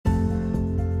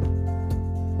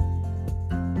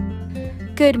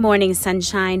Good morning,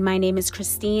 sunshine. My name is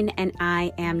Christine, and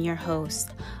I am your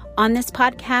host. On this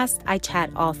podcast, I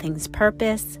chat all things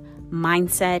purpose,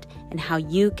 mindset, and how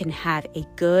you can have a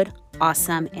good,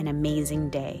 awesome, and amazing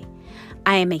day.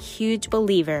 I am a huge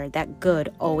believer that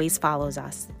good always follows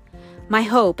us. My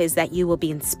hope is that you will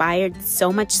be inspired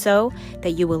so much so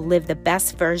that you will live the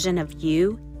best version of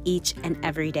you each and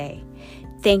every day.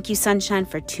 Thank you, sunshine,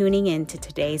 for tuning in to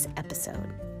today's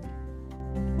episode.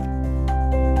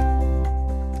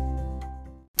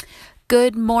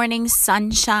 Good morning,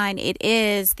 sunshine. It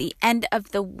is the end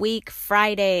of the week,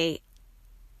 Friday.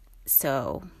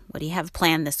 So, what do you have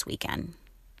planned this weekend?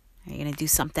 Are you going to do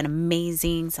something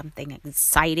amazing, something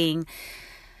exciting,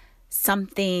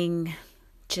 something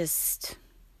just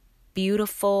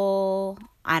beautiful?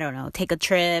 I don't know. Take a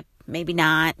trip. Maybe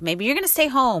not. Maybe you're going to stay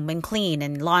home and clean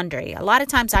and laundry. A lot of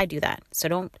times I do that. So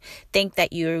don't think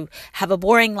that you have a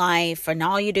boring life and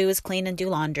all you do is clean and do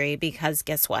laundry, because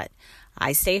guess what?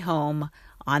 I stay home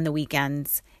on the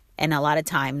weekends and a lot of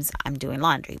times I'm doing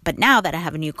laundry. But now that I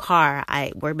have a new car,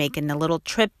 we're making a little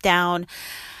trip down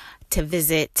to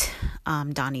visit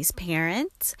Donnie's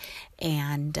parents,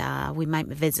 and we might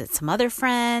visit some other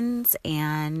friends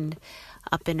and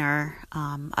up in our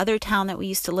other town that we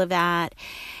used to live at.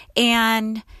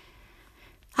 And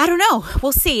I don't know.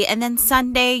 We'll see. And then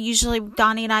Sunday, usually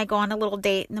Donnie and I go on a little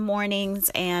date in the mornings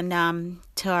and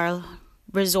to our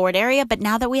resort area. But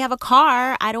now that we have a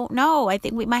car, I don't know. I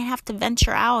think we might have to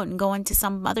venture out and go into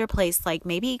some other place, like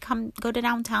maybe go to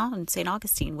downtown St.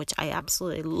 Augustine, which I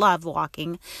absolutely love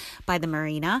walking by the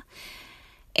marina.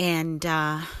 And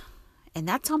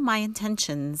that's on my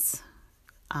intentions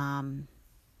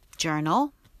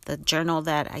journal. The journal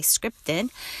that I scripted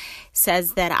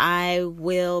says that I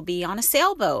will be on a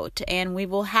sailboat, and we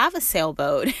will have a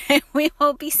sailboat and we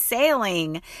will be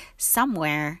sailing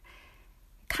somewhere.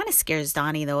 Kind of scares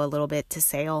Donnie though a little bit to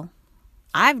sail.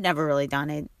 I've never really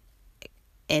done it,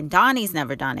 and Donnie's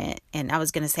never done it. And I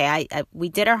was gonna say we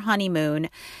did our honeymoon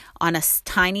on a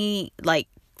tiny, like,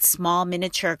 small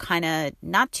miniature, kind of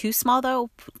not too small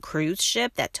though, cruise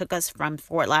ship that took us from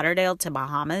Fort Lauderdale to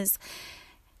Bahamas.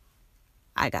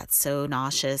 I got so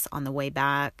nauseous on the way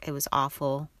back. It was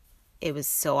awful. It was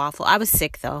so awful. I was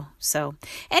sick though. So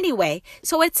anyway,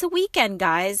 so it's a weekend,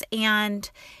 guys. And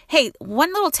hey,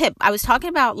 one little tip. I was talking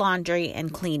about laundry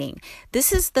and cleaning.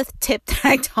 This is the tip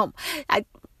that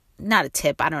not a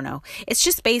tip. I don't know. It's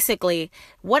just basically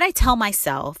what I tell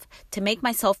myself to make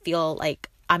myself feel like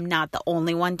I'm not the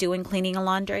only one doing cleaning and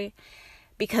laundry.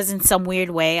 Because in some weird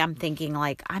way, I'm thinking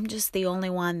like, I'm just the only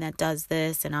one that does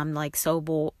this. And I'm like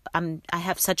I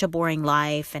have such a boring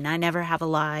life and I never have a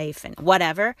life and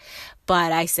whatever.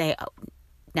 But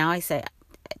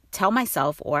tell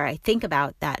myself, or I think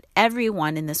about that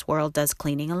everyone in this world does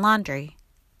cleaning and laundry.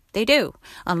 They do.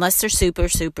 Unless they're super,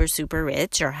 super, super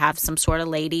rich or have some sort of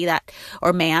lady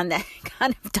or man that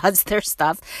kind of does their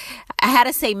stuff. I had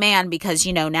to say man because,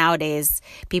 nowadays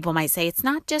people might say it's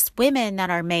not just women that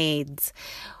are maids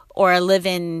or a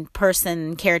live-in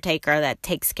person caretaker that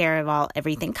takes care of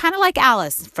everything. Kind of like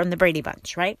Alice from the Brady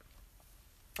Bunch, right?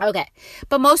 Okay.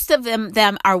 But most of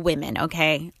them are women,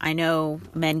 okay? I know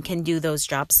men can do those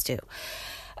jobs too.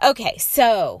 Okay,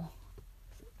 so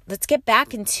let's get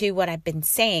back into what I've been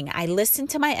saying. I listened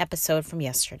to my episode from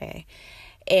yesterday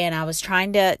and I was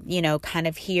trying to, kind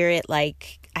of hear it.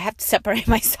 Like, I have to separate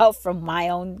myself from my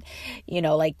own,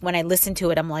 like when I listen to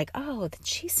it, I'm like, oh,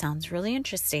 she sounds really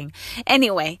interesting.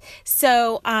 Anyway,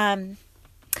 so what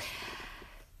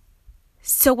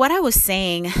I was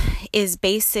saying is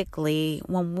basically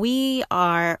when we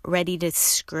are ready to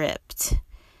script,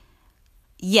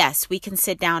 yes, we can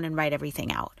sit down and write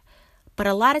everything out. But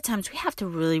a lot of times we have to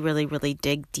really, really, really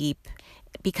dig deep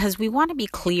because we want to be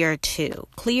clear too.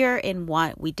 Clear in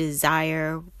what we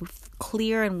desire,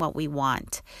 clear in what we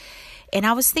want. And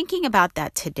I was thinking about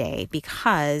that today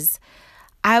because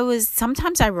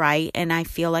sometimes I write and I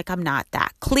feel like I'm not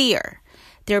that clear.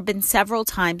 There have been several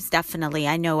times, definitely.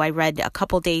 I know I read a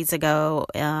couple episodes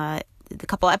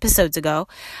ago,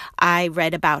 I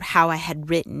read about how I had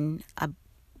written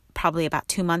probably about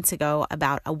 2 months ago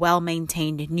about a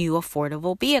well-maintained new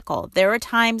affordable vehicle. There were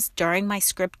times during my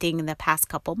scripting in the past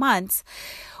couple months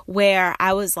where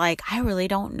I was like, I really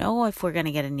don't know if we're going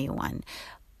to get a new one.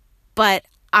 But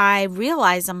I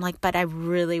realized, I'm like, but I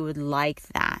really would like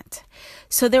that.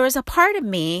 So there was a part of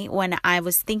me when I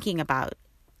was thinking about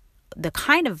the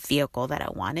kind of vehicle that I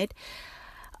wanted,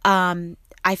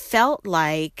 I felt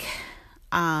like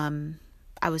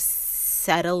I was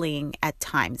settling at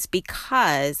times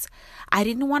because I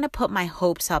didn't want to put my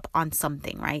hopes up on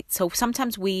something, right? So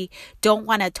sometimes we don't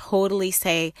want to totally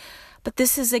say, but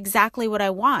this is exactly what I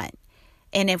want.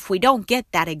 And if we don't get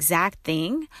that exact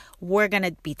thing, we're going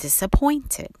to be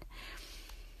disappointed.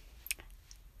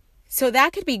 So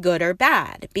that could be good or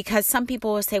bad, because some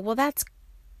people will say, well, that's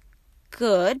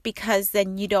good, because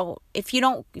then if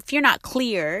you're not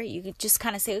clear, you could just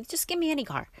kind of say, just give me any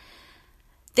car.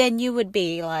 Then you would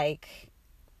be like,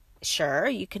 sure,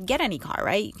 you can get any car,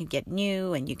 right? You can get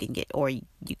new, and you can get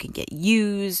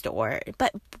used,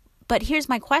 but here's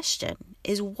my question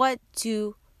is, what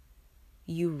do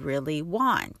you really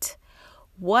want?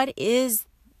 What is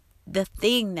the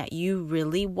thing that you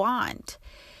really want?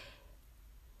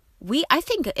 I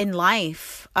think in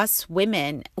life, us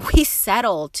women, we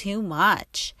settle too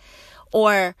much,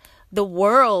 or the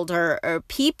world or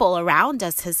people around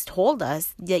us has told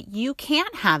us that you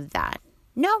can't have that.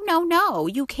 No,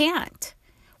 you can't.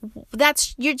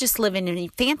 You're just living in a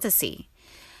fantasy.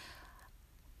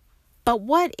 But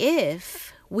what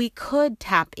if we could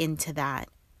tap into that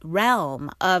realm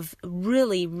of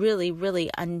really, really, really,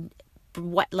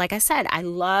 like I said, I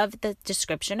love the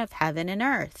description of heaven and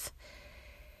earth.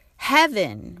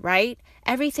 Heaven, right?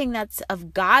 Everything that's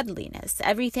of godliness,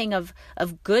 everything of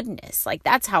goodness, like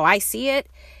that's how I see it,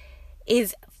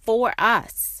 is for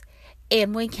us.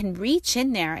 And we can reach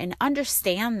in there and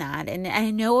understand that. And I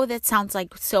know that sounds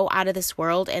like so out of this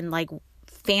world and like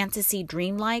fantasy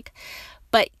dreamlike,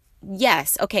 but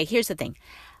yes. Okay, here's the thing.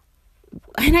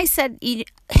 And I said,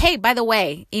 hey, by the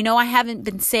way, I haven't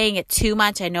been saying it too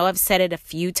much. I know I've said it a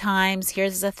few times.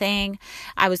 Here's the thing.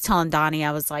 I was telling Donnie,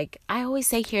 I was like, I always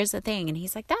say, here's the thing. And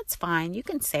he's like, that's fine. You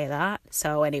can say that.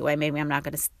 So anyway, maybe I'm not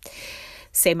going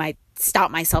to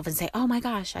stop myself and say, oh my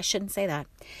gosh, I shouldn't say that.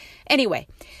 Anyway,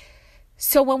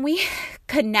 so when we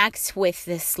connect with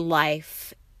this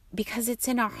life, because it's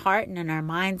in our heart and in our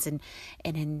minds and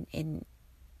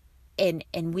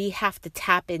we have to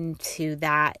tap into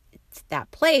that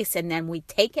place, and then we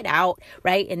take it out,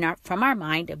 right, from our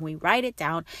mind, and we write it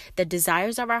down, the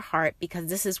desires of our heart, because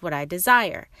this is what I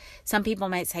desire. Some people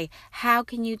might say, how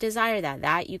can you desire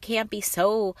that you can't be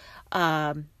so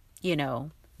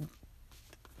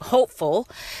hopeful.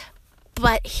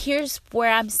 But here's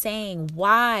where I'm saying,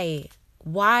 why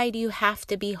do you have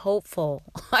to be hopeful?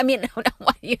 I mean, no,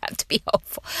 why do you have to be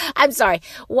hopeful? I'm sorry,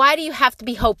 why do you have to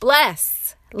be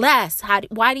hopeless?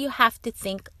 Why do you have to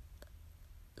think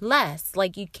less?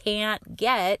 Like you can't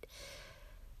get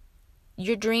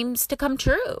your dreams to come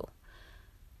true.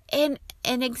 And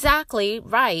exactly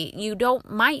right. You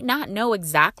might not know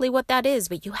exactly what that is,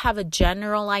 but you have a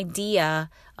general idea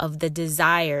of the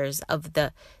desires of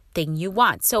the thing you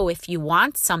want. So if you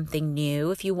want something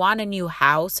new, if you want a new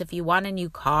house, if you want a new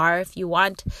car, if you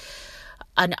want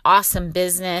an awesome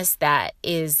business that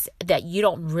you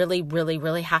don't really, really,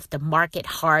 really have to market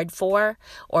hard for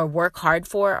or work hard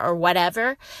for or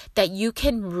whatever, that you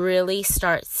can really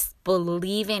start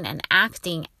believing and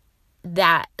acting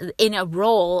that in a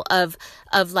role of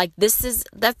like,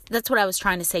 that's what I was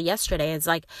trying to say yesterday. It's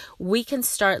like, we can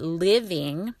start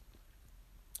living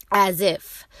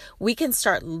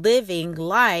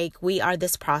like we are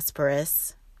this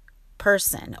prosperous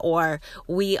person, or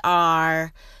we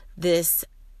are this,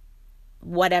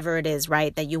 whatever it is,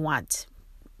 right, that you want.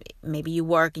 Maybe you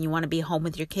work and you want to be home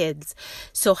with your kids.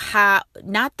 So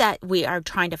not that we are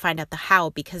trying to find out the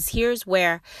how, because here's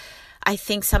where I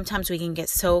think sometimes we can get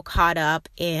so caught up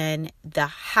in the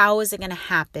how is it going to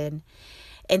happen,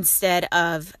 instead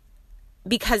of,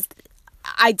 because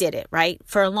I did it, right?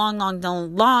 For a long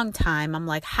time. I'm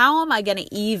like, how am I going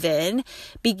to even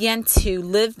begin to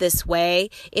live this way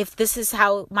if this is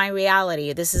what my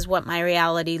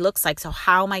reality looks like? So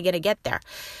how am I going to get there?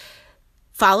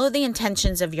 Follow the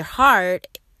intentions of your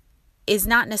heart is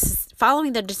not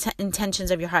following the intentions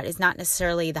of your heart is not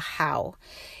necessarily the how.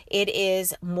 It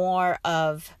is more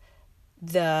of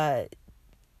a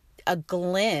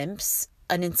glimpse,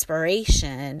 an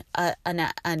inspiration, an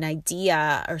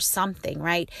idea or something,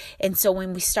 right? And so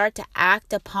when we start to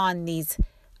act upon these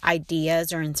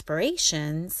ideas or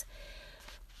inspirations,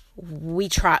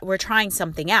 we're trying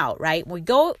something out, right? We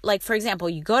go, like, for example,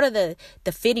 you go to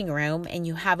the fitting room and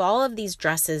you have all of these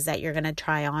dresses that you're going to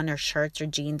try on, or shirts or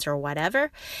jeans or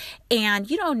whatever, and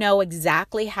you don't know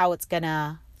exactly how it's going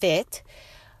to fit,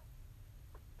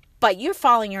 but you're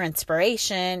following your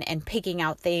inspiration and picking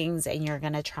out things and you're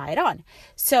going to try it on.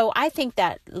 So I think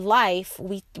that life,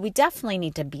 we definitely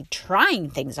need to be trying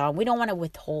things on. We don't want to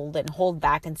withhold and hold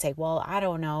back and say, well, I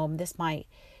don't know, this might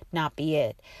not be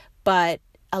it. But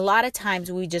a lot of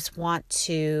times we just want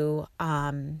to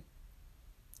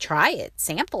try it,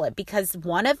 sample it, because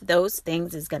one of those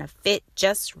things is going to fit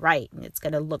just right and it's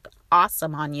going to look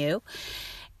awesome on you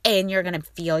and you're going to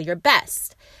feel your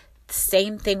best.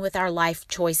 Same thing with our life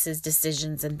choices,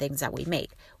 decisions, and things that we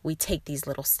make. We take these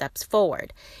little steps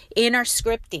forward. In our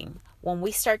scripting, when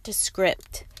we start to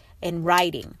script and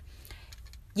writing,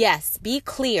 yes, be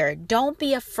clear. Don't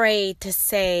be afraid to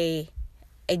say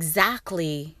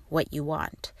exactly what you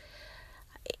want.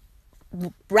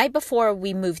 Right before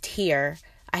we moved here,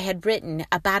 I had written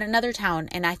about another town,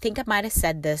 and I think I might have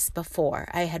said this before.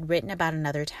 I had written about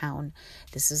another town.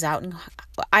 This was out in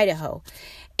Idaho.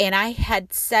 And I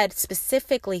had said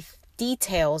specifically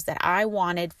details that I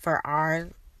wanted for our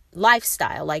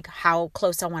lifestyle, like how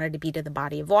close I wanted to be to the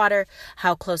body of water,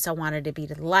 how close I wanted to be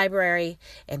to the library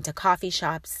and to coffee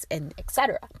shops, and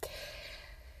etc.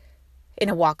 in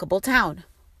a walkable town.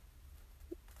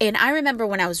 And I remember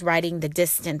when I was writing the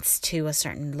distance to a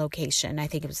certain location, I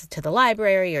think it was to the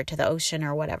library or to the ocean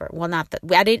or whatever. Well,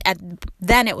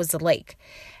 then it was the lake.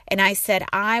 And I said,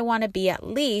 I want to be at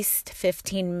least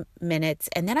 15 minutes.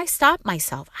 And then I stopped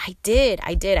myself. I did.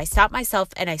 I stopped myself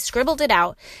and I scribbled it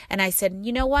out. And I said,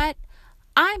 you know what?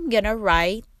 I'm going to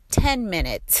write 10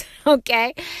 minutes.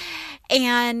 Okay.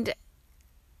 And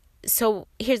so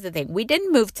here's the thing. We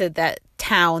didn't move to that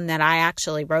town that I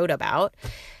actually wrote about.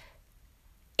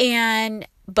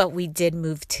 But we did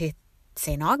move to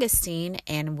St. Augustine,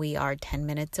 and we are 10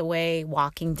 minutes away,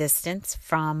 walking distance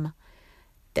from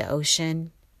the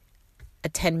ocean, a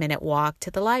 10-minute walk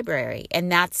to the library.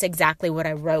 And that's exactly what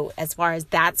I wrote as far as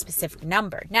that specific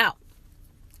number. Now,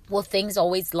 will things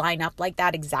always line up like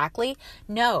that exactly?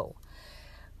 No.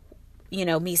 You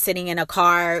know, me sitting in a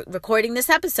car recording this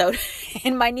episode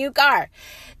in my new car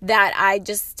that I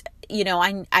just...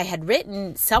 I had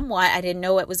written somewhat. I didn't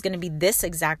know it was going to be this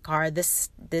exact car, this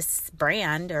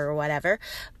brand or whatever,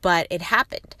 but it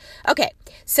happened. Okay,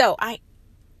 so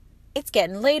it's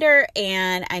getting later,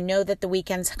 and I know that the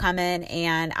weekend's coming,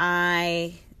 and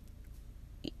I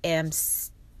am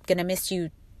going to miss you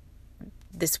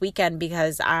this weekend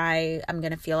because I'm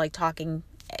going to feel like talking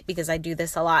because I do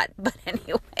this a lot. But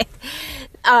anyway,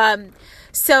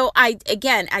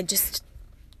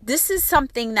 this is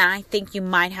something that I think you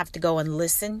might have to go and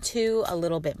listen to a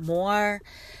little bit more.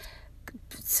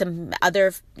 Some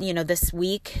other, this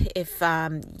week, if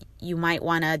you might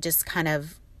want to just kind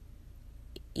of,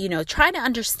 try to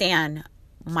understand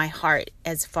my heart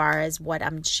as far as what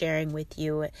I'm sharing with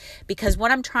you. Because what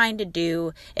I'm trying to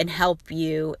do and help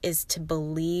you is to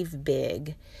believe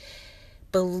big.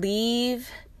 Believe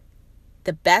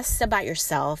the best about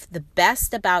yourself, the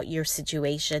best about your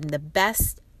situation, the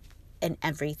best in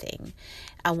everything.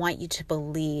 I want you to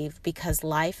believe, because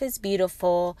life is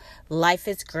beautiful, life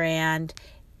is grand,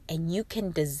 and you can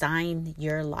design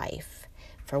your life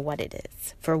for what it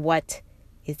is, for what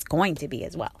it's going to be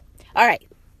as well. All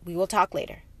right, we will talk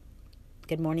later.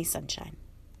 Good morning, sunshine.